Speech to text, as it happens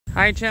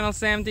Hi, Channel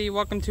Sam D.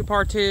 Welcome to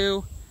part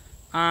 2.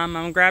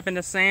 I'm grabbing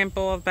a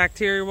sample of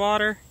bacteria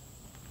water.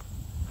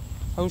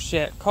 Oh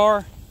shit,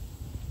 car.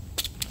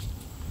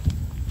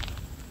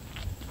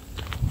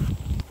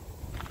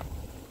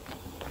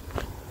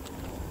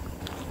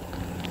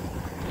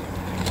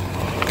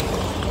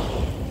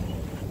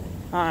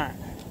 Alright.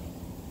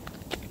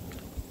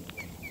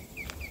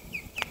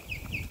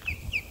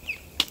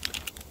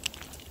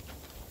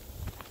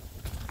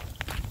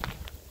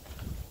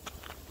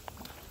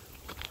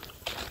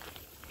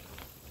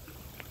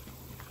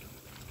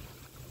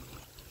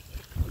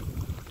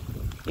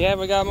 Yeah,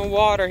 we got more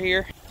water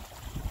here.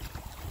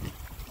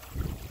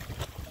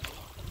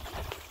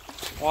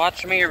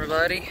 Watch me,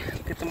 everybody.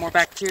 Get some more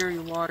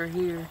bacteria water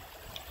here.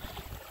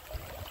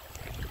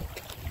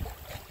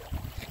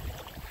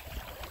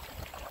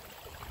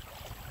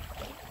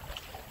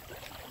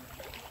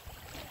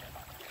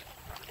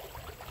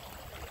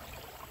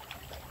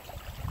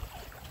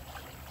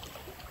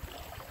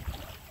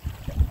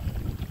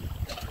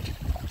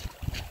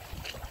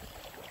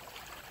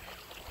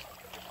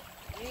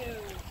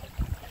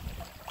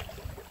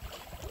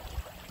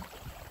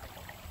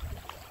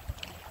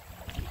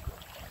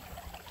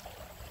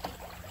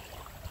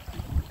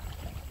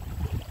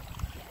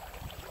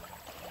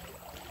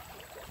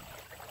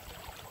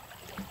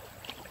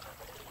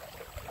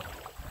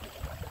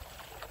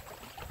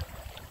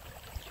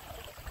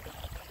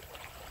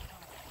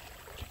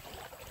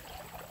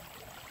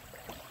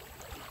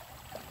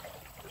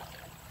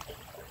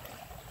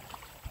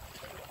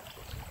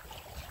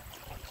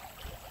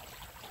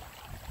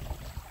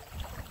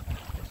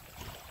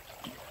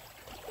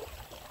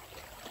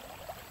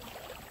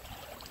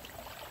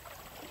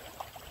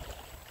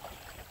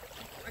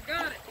 I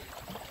got it.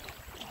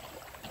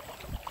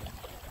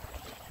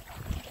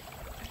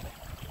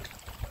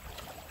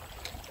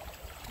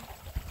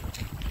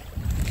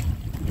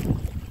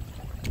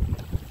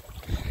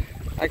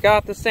 I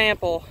got the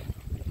sample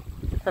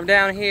from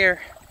down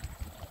here.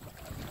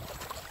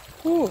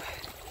 Whew.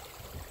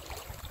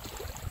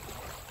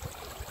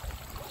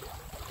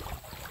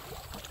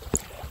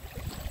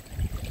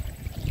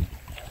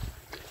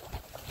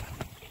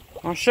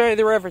 I'll show you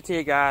the river to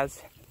you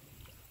guys.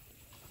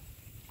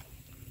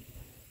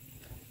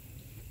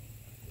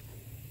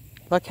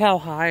 Look how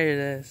high it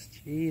is.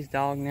 Jeez,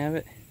 dog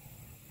nabbit.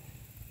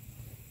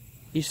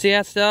 You see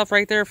that stuff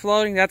right there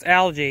floating? That's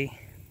algae.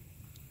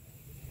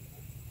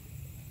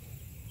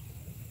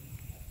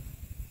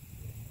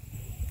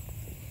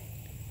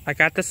 I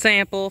got the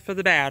sample for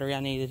the battery I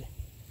needed.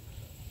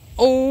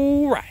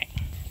 Alright.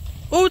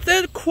 Oh, it's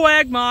a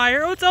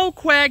Quagmire. Oh, it's old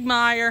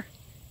Quagmire.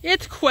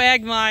 It's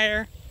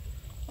Quagmire.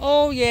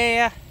 Oh,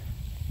 yeah.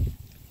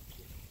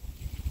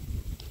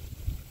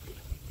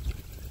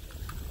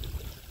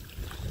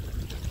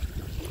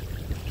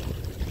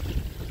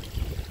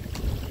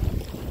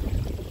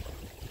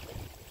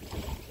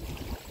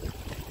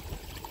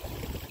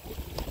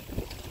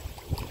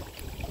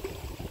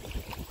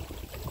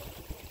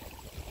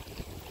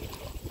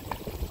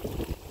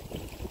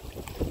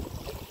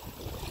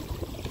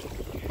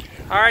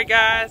 Alright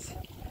guys,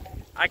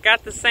 I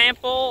got the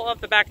sample of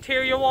the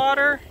bacteria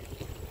water.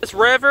 This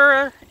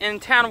river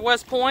in town of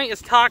West Point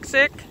is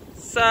toxic,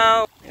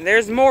 so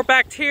there's more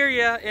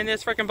bacteria in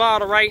this freaking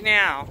bottle right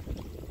now.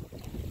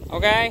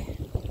 Okay?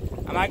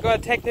 I'm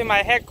going to take it to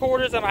my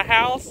headquarters at my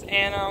house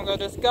and I'm going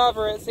to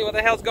discover it, see what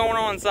the hell's going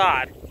on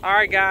inside.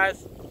 Alright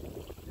guys,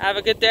 have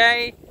a good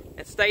day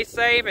and stay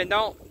safe and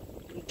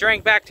don't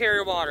drink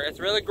bacteria water. It's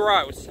really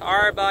gross.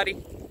 Alright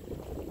buddy.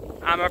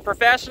 I'm a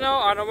professional.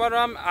 I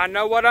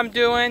know what I'm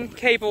doing,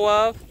 capable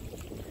of,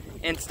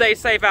 and stay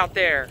safe out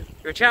there.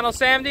 Your Channel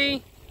Sam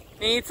D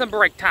needs some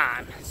break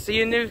time. See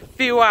you in a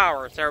few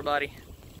hours, everybody.